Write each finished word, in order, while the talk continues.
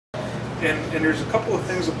And there's a couple of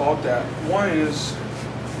things about that. One is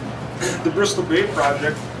the Bristol Bay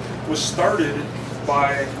project was started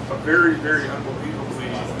by a very, very unbelievably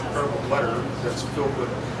incredible letter that's filled with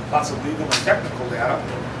lots of legal and technical data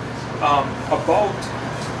about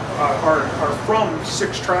are from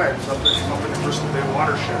 6 tribes up in the Bristol Bay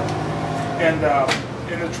watershed. And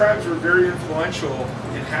the tribes were very influential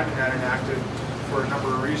in having that enacted for a number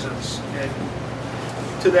of reasons. And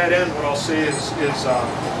to that end, what I'll say is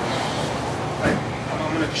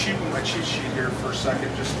I'm going to cheapen my cheat sheet here for a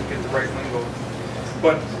second just to get the right lingo.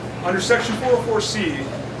 But under Section 404C,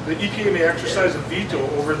 the EPA may exercise a veto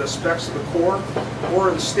over the specs of the Corps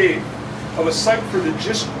or the state of a site for the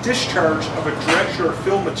discharge of a dredge or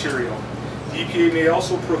fill material. The EPA may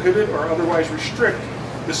also prohibit or otherwise restrict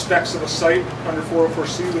the specs of a site under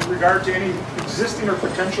 404C with regard to any existing or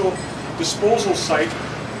potential disposal site,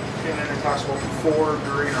 and then it talks about before,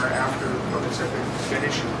 during, or after permits have been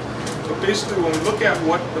issued. So basically, when we look at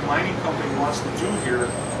what the mining company wants to do here,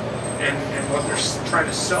 and what they're trying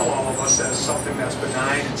to sell all of us as something that's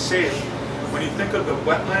benign and safe, when you think of the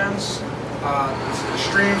wetlands, the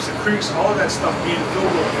streams, the creeks, all of that stuff being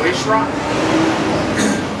filled with waste rock,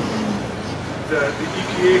 the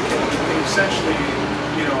EPA can essentially,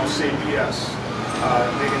 say BS.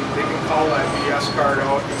 They can call that BS card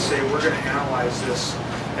out and say we're going to analyze this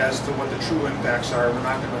as to what the true impacts are. We're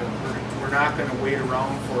not going to wait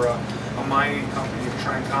around for a mining company to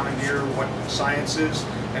try and commandeer what science is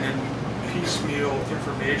and then piecemeal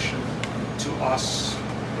information to us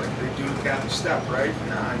like they do Kathy Step, right?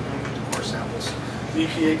 Nah, you don't need to core samples. The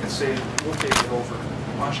EPA can say, we'll take it over.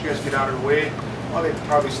 Why don't you guys get out of the way? Well, they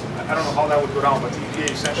probably, I don't know how that would go down, but the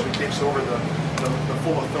EPA essentially takes over the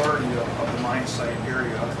full authority of the mine site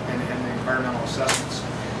area and the environmental assessments.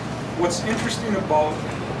 What's interesting about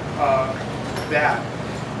that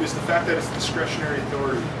is the fact that it's discretionary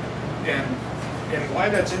authority. And why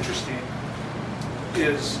that's interesting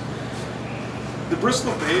is the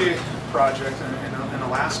Bristol Bay project in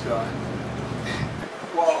Alaska,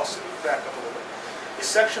 well, I'll back up a little bit. The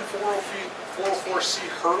Section 404C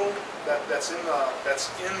hurdle that's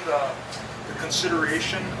in the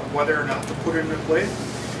consideration of whether or not to put it into play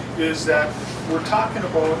is that we're talking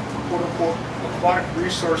about quote-unquote aquatic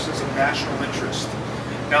resources of national interest.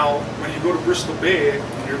 Now, when you go to Bristol Bay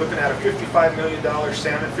and you're looking at a $55 million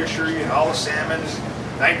salmon fishery and all the salmon,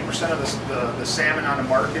 90% of the salmon on the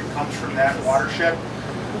market comes from that watershed,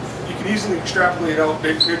 you can easily extrapolate out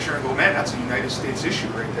big picture and go, man, that's a United States issue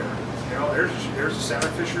right there. There's a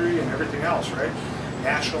salmon fishery and everything else, right?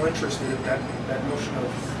 National interest, that notion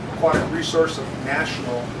of aquatic resource of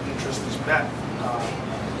national interest is met.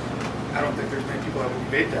 I don't think there's many people that would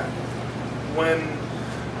debate that. When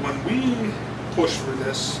we push for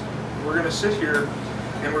this, we're going to sit here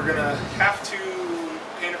and we're going to have to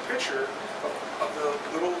paint a picture of the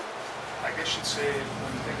little, I guess you'd say,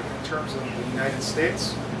 when you think of it in terms of the United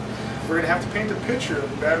States, we're going to have to paint a picture of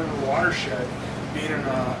the Bad River watershed being an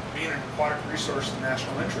aquatic resource of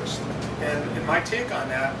national interest. And my take on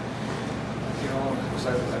that, because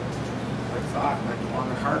I thought long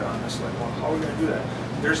and hard on this, like, well, how are we going to do that?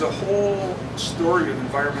 There's a whole story of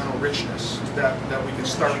environmental richness that we can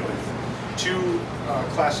start with. 2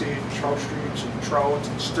 Class A trout streams and trout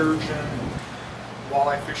and sturgeon and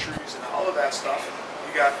walleye fisheries and all of that stuff.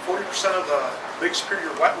 You got 40% of the Lake Superior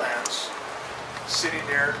wetlands sitting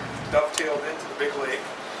there dovetailed into the big lake.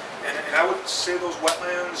 And I would say those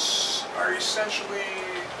wetlands are essentially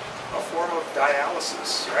a form of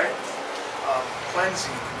dialysis, right?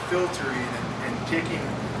 Cleansing, filtering, and taking.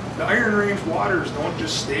 The Iron Range waters don't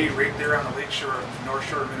just stay right there on the lake shore, north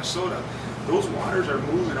shore of Minnesota. Those waters are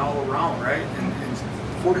moving all around, right? And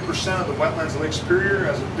 40% of the wetlands of Lake Superior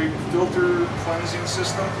has a big filter cleansing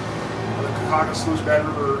system. The Caucasus Sluice Bad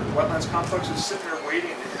River Wetlands Complex is sitting there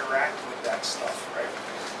waiting to interact with that stuff, right?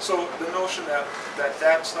 So the notion that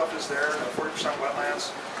stuff is there, the 40%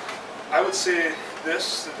 wetlands, I would say that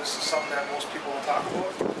this is something that most people don't talk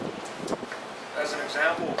about. As an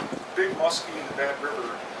example, big muskie in the Bad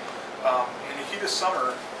River, in the heat of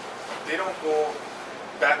summer, they don't go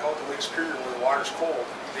back out to Lake Superior where the water's cold.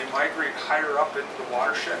 They migrate higher up into the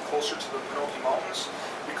watershed, closer to the Pinocchio Mountains,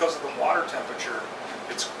 because of the water temperature.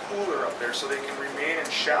 It's cooler up there, so they can remain in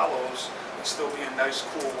shallows and still be in nice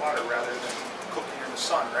cool water rather than cooking in the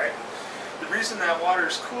sun, right? The reason that water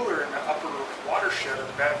is cooler in the upper watershed of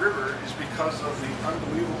the Bad River is because of the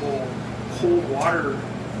unbelievable cold water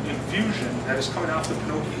infusion that is coming off the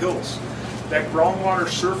Pinocchio Hills. That groundwater,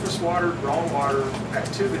 surface water, groundwater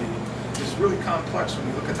activity is really complex when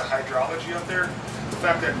you look at the hydrology up there. The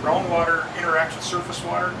fact that groundwater interacts with surface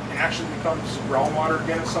water and actually becomes groundwater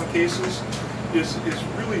again in some cases is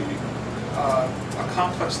really a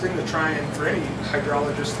complex thing to try and for any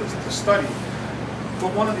hydrologist to study.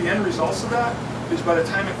 But one of the end results of that is by the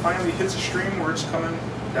time it finally hits a stream where it's coming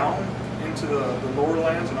down into the lower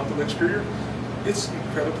lands and up the Lake Superior, it's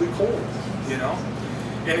incredibly cold, you know?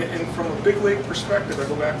 And from a big lake perspective, I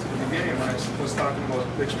go back to the beginning when I was talking about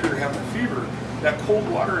Lake Superior having a fever, that cold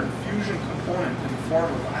water infusion component in the form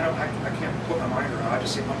of, I can't put my mind around, I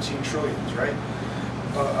just say umpteen trillions, right?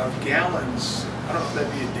 Of gallons, I don't know if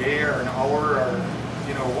that'd be a day or an hour or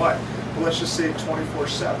you know what, but let's just say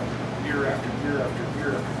 24/7, year after year after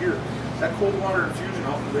year after year. That cold water infusion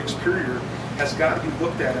out in Lake Superior has got to be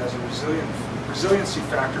looked at as a resiliency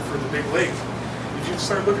factor for the big lake. If you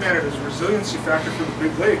start looking at it as a resiliency factor for the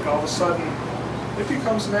big lake, all of a sudden it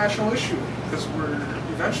becomes a national issue because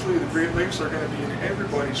eventually the Great Lakes are going to be in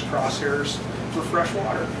everybody's crosshairs for fresh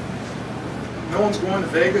water. No one's going to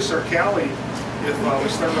Vegas or Cali if we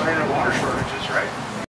start running into water shortages, right?